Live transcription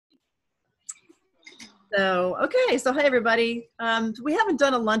So, okay. So, hi, everybody. We haven't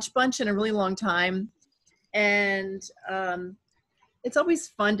done a lunch bunch in a really long time. And it's always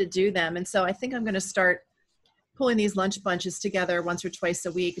fun to do them. And so I think I'm going to start pulling these lunch bunches together once or twice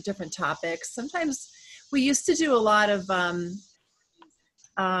a week, different topics. Sometimes we used to do a lot of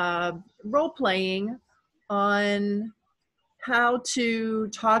role playing on how to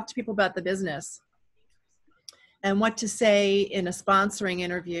talk to people about the business and what to say in a sponsoring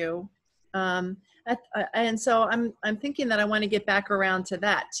interview. And so I'm thinking that I want to get back around to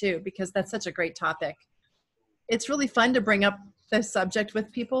that too, because that's such a great topic. It's really fun to bring up the subject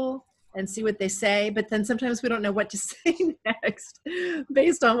with people and see what they say, but then sometimes we don't know what to say next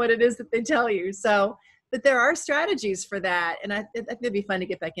based on what it is that they tell you. So, but there are strategies for that, and I think it'd be fun to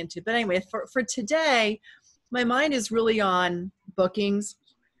get back into. But anyway, for today, my mind is really on bookings.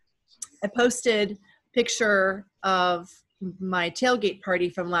 I posted a picture of my tailgate party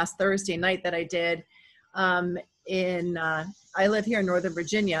from last Thursday night that I did I live here in Northern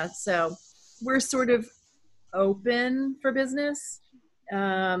Virginia, so we're sort of open for business.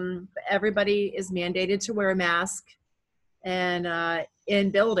 Everybody is mandated to wear a mask, and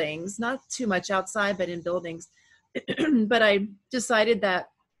in buildings, not too much outside, but in buildings. But I decided that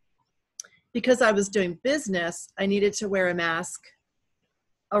because I was doing business, I needed to wear a mask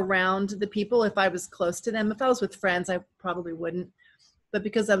around the people if I was close to them. If I was with friends, I probably wouldn't. But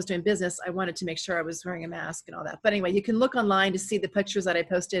because I was doing business, I wanted to make sure I was wearing a mask and all that. But anyway, you can look online to see the pictures that I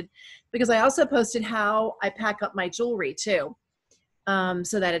posted, because I also posted how I pack up my jewelry too,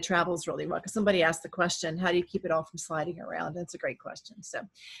 so that it travels really well. Because somebody asked the question, how do you keep it all from sliding around? That's a great question. So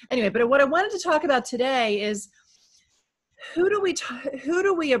anyway, but what I wanted to talk about today is who do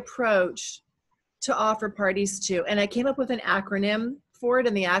we approach to offer parties to? And I came up with an acronym for it,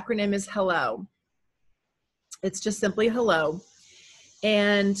 and the acronym is HELLO. It's just simply HELLO.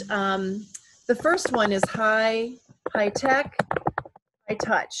 And the first one is high tech, high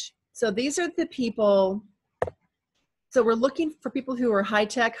touch. So these are the people. So we're looking for people who are high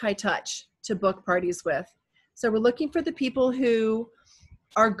tech, high touch to book parties with. So we're looking for the people who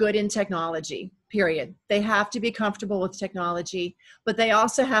are good in technology, period. They have to be comfortable with technology, but they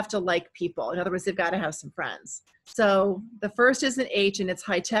also have to like people. In other words, they've got to have some friends. So the first is an H, and it's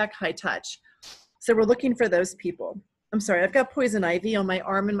high tech, high touch. So we're looking for those people. I'm sorry, I've got poison ivy on my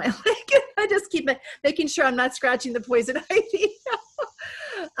arm and my leg. I just keep making sure I'm not scratching the poison ivy.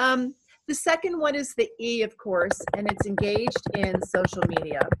 The second one is the E, of course, and it's engaged in social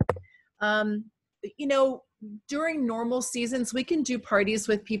media. During normal seasons, we can do parties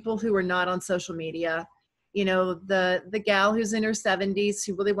with people who are not on social media. You know, the gal who's in her 70s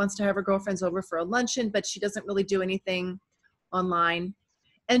who really wants to have her girlfriends over for a luncheon, but she doesn't really do anything online.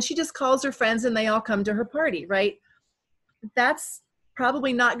 And she just calls her friends and they all come to her party, right? That's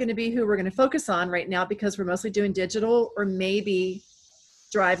probably not going to be who we're going to focus on right now, because we're mostly doing digital or maybe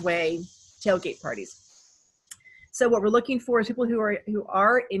driveway tailgate parties. So what we're looking for is people who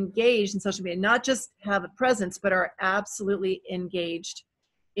are engaged in social media, not just have a presence, but are absolutely engaged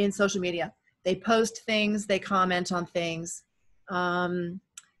in social media. They post things, they comment on things, and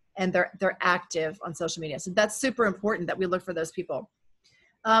they're active on social media. So that's super important that we look for those people.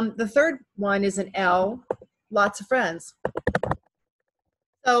 The third one is an L, lots of friends.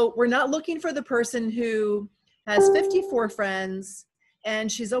 So we're not looking for the person who has 54 friends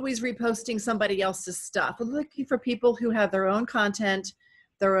and she's always reposting somebody else's stuff. We're looking for people who have their own content,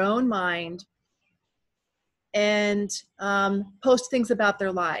 their own mind, and post things about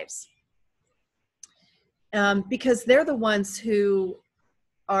their lives. Because they're the ones who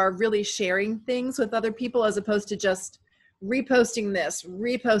are really sharing things with other people, as opposed to just reposting this,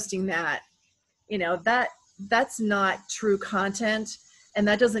 reposting that. You know, that's not true content. And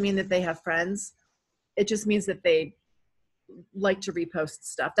that doesn't mean that they have friends. It just means that they like to repost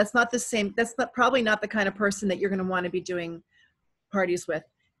stuff. That's not the same. That's probably not the kind of person that you're going to want to be doing parties with.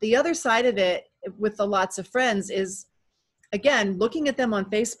 The other side of it with the lots of friends is, again, looking at them on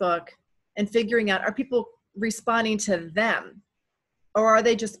Facebook and figuring out, are people responding to them? Or are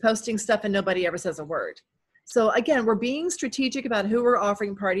they just posting stuff and nobody ever says a word? So again, we're being strategic about who we're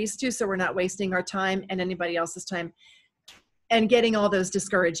offering parties to, so we're not wasting our time and anybody else's time and getting all those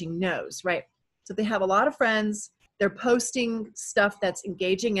discouraging no's, right? So they have a lot of friends, they're posting stuff that's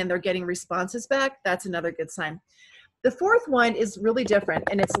engaging and they're getting responses back. That's another good sign. The fourth one is really different,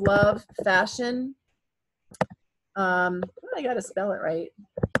 and it's love, fashion. I got to spell it right.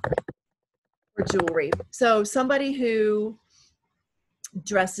 Or jewelry. So somebody who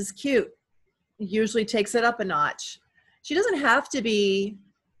dresses cute usually takes it up a notch. She doesn't have to be,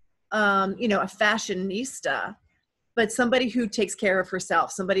 a fashionista, but somebody who takes care of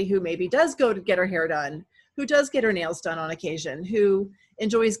herself, somebody who maybe does go to get her hair done, who does get her nails done on occasion, who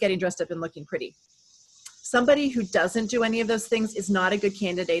enjoys getting dressed up and looking pretty. Somebody who doesn't do any of those things is not a good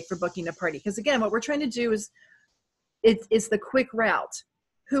candidate for booking a party. Because again, what we're trying to do is, it's the quick route.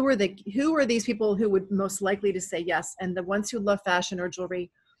 Who are these people who would most likely to say yes? And the ones who love fashion or jewelry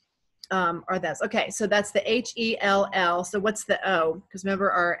are those. Okay, so that's the HELL. So what's the O? Because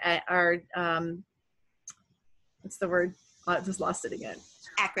remember our what's the word? Oh, I just lost it again.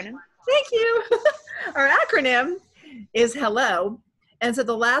 Acronym. Thank you. Our acronym is hello. And so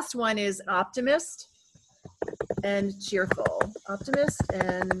the last one is optimist and cheerful. Optimist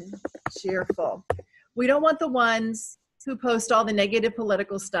and cheerful. We don't want the ones who post all the negative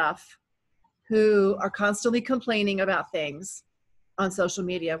political stuff, who are constantly complaining about things on social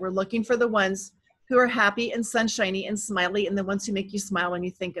media. We're looking for the ones who are happy and sunshiny and smiley, and the ones who make you smile when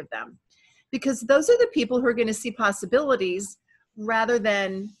you think of them. Because those are the people who are going to see possibilities rather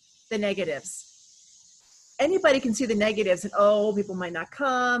than the negatives. Anybody can see the negatives and, oh, people might not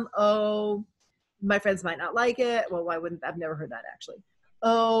come. Oh, my friends might not like it. Well, why wouldn't, I've never heard that actually.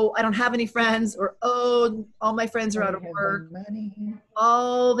 Oh, I don't have any friends, or, oh, all my friends are out of work.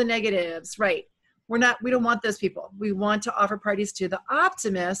 All the negatives, right. We don't want those people. We want to offer parties to the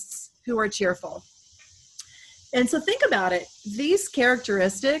optimists who are cheerful. And so think about it. These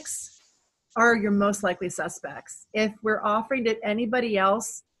characteristics are your most likely suspects. If we're offering to anybody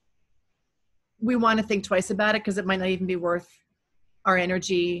else, we want to think twice about it, because it might not even be worth our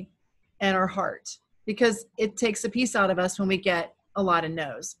energy and our heart, because it takes a piece out of us when we get a lot of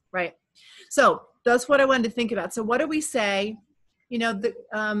no's, right? So that's what I wanted to think about. So what do we say,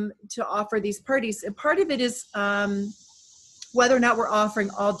 to offer these parties? And part of it is whether or not we're offering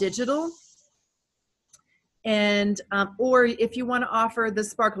all digital, and or if you want to offer the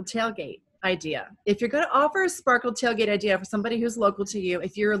sparkle tailgate idea. If you're going to offer a sparkle tailgate idea for somebody who's local to you,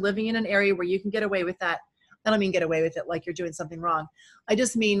 if you're living in an area where you can get away with that, I don't mean get away with it like you're doing something wrong. I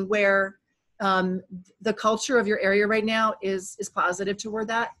just mean where the culture of your area right now is positive toward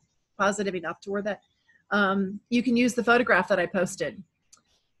that, positive enough toward that. You can use the photograph that I posted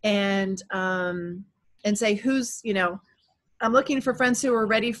and say, who's, I'm looking for friends who are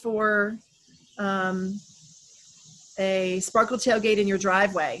ready for a sparkle tailgate in your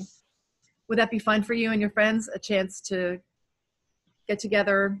driveway. Would that be fun for you and your friends? A chance to get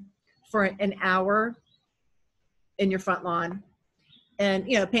together for an hour in your front lawn and,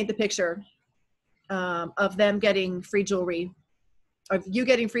 paint the picture of them getting free jewelry, of you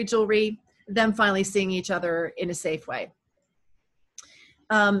getting free jewelry, them finally seeing each other in a safe way.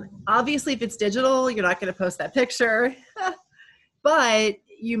 Obviously, if it's digital, you're not going to post that picture, but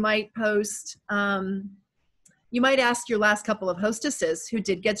you might post, you might ask your last couple of hostesses who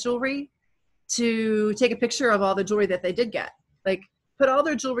did get jewelry to take a picture of all the jewelry that they did get. Like, put all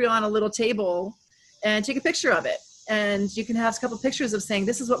their jewelry on a little table and take a picture of it. And you can have a couple of pictures of saying,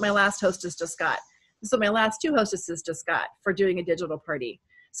 this is what my last hostess just got. This is what my last two hostesses just got for doing a digital party.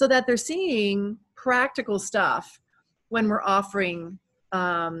 So that they're seeing practical stuff when we're offering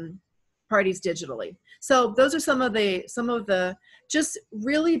parties digitally. So those are some of the just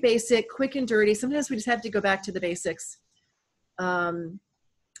really basic, quick and dirty. Sometimes we just have to go back to the basics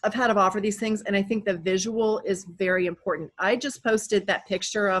of how to offer these things. And I think the visual is very important. I just posted that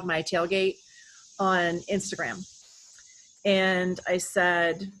picture of my tailgate on Instagram. And I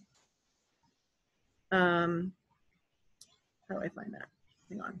said, how do I find that?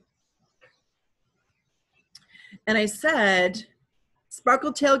 Hang on. And I said,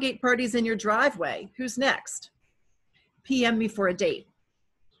 sparkle tailgate parties in your driveway. Who's next? PM me for a date.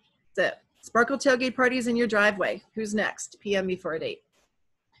 That's it. Sparkle tailgate parties in your driveway. Who's next? PM me for a date.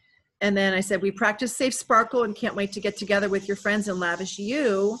 And then I said, we practice safe sparkle and can't wait to get together with your friends and lavish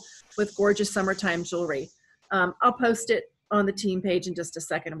you with gorgeous summertime jewelry. I'll post it on the team page in just a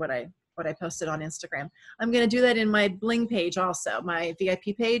second, what I posted on Instagram. I'm going to do that in my bling page also, my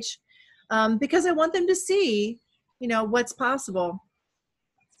VIP page, because I want them to see, what's possible.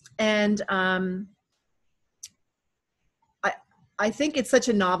 And I think it's such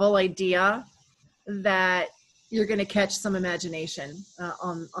a novel idea that you're going to catch some imagination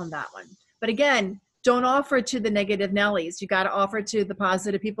on that one. But again, don't offer it to the negative Nellies. You got to offer it to the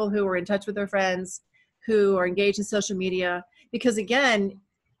positive people who are in touch with their friends, who are engaged in social media. Because again,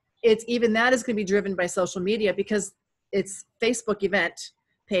 even that is going to be driven by social media, because it's Facebook event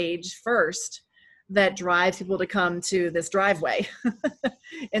page first that drives people to come to this driveway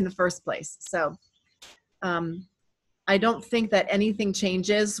in the first place. So I don't think that anything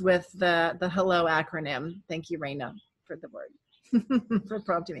changes with the hello acronym. Thank you, Raina, for the word, for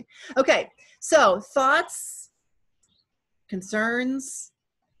prompting me. Okay, so thoughts concerns,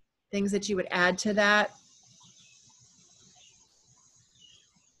 things that you would add to that?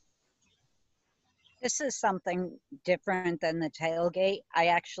 This is something different than the tailgate. I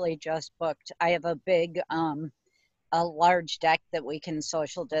actually just booked, I have a big, a large deck that we can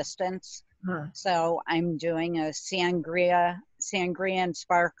social distance. Huh. So I'm doing a sangria and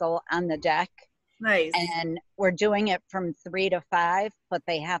sparkle on the deck. Nice. And we're doing it from 3 to 5, but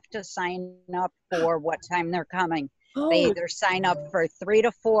they have to sign up for what time they're coming. They either sign up for 3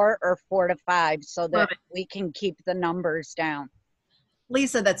 to 4 or 4 to 5 so that we can keep the numbers down.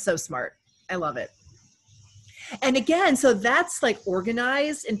 Lisa, that's so smart. I love it. And again, so that's like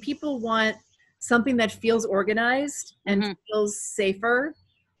organized, and people want something that feels organized and feels safer,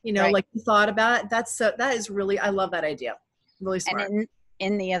 you know, like you thought about it. That is really, I love that idea. Really smart. And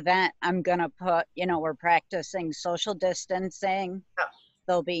in the event, I'm going to put, you know, we're practicing social distancing. Oh.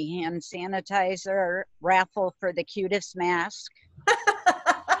 There'll be hand sanitizer, raffle for the cutest mask.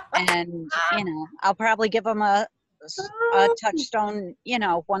 And, you know, I'll probably give them a Touchstone, you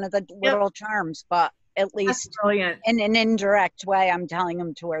know, one of the little charms, but at least in an indirect way, I'm telling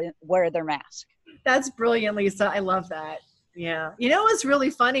them to wear their mask. That's brilliant, Lisa. I love that. Yeah. You know, it was really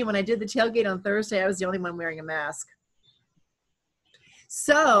funny when I did the tailgate on Thursday, I was the only one wearing a mask.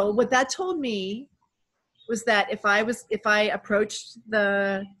 So what that told me was that if I approached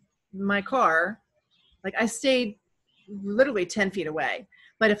my car, like I stayed literally 10 feet away,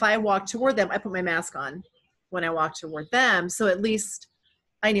 but if I walked toward them, I put my mask on when I walked toward them. So at least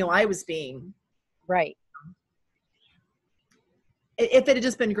I knew I was being right. If it had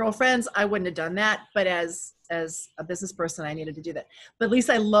just been girlfriends, I wouldn't have done that. But as a business person, I needed to do that. But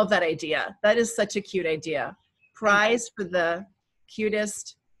Lisa, I love that idea. That is such a cute idea. Prize for the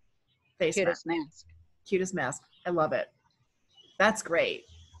cutest mask. Cutest mask. I love it. That's great.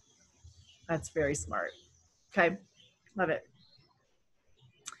 That's very smart. Okay. Love it.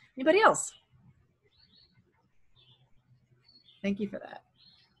 Anybody else? Thank you for that.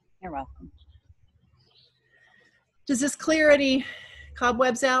 You're welcome. Does this clear any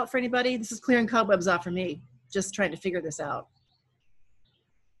cobwebs out for anybody? This is clearing cobwebs out for me. Just trying to figure this out.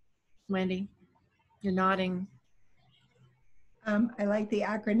 Wendy, you're nodding. I like the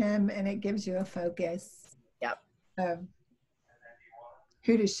acronym, and it gives you a focus. Yep. Of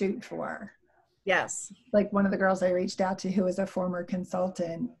who to shoot for. Yes. Like one of the girls I reached out to who was a former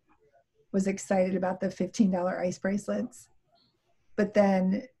consultant was excited about the $15 ice bracelets. But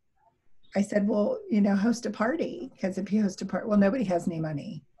then I said, well, you know, host a party, because if you host a party, well, nobody has any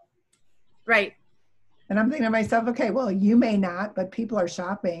money. Right. And I'm thinking to myself, okay, well, you may not, but people are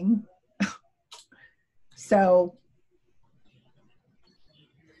shopping. So,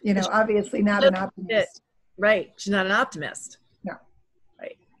 you know, obviously not an optimist. Right. She's not an optimist. No.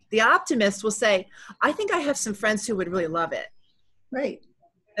 Right. The optimist will say, I think I have some friends who would really love it. Right.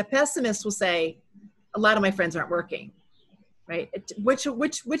 The pessimist will say, a lot of my friends aren't working. Right.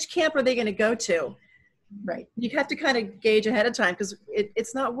 Which camp are they going to go to? Right. You have to kind of gauge ahead of time, because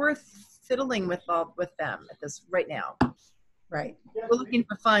it's not worth fiddling with them at this right now. Right. We're looking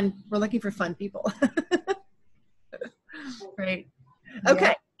for fun. We're looking for fun people. Right. Okay.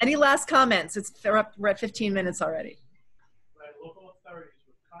 Yeah. Any last comments? We're at 15 minutes already. Local authorities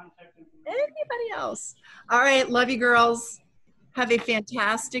with contact information. Anybody else? All right. Love you, girls. Have a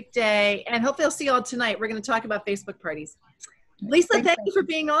fantastic day. And hopefully I'll see you all tonight. We're going to talk about Facebook parties. Lisa, thank you for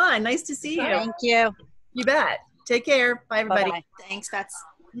being on. Nice to see you. Thank you. You bet. Take care. Bye, everybody. Bye-bye. Thanks. That's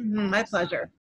my pleasure.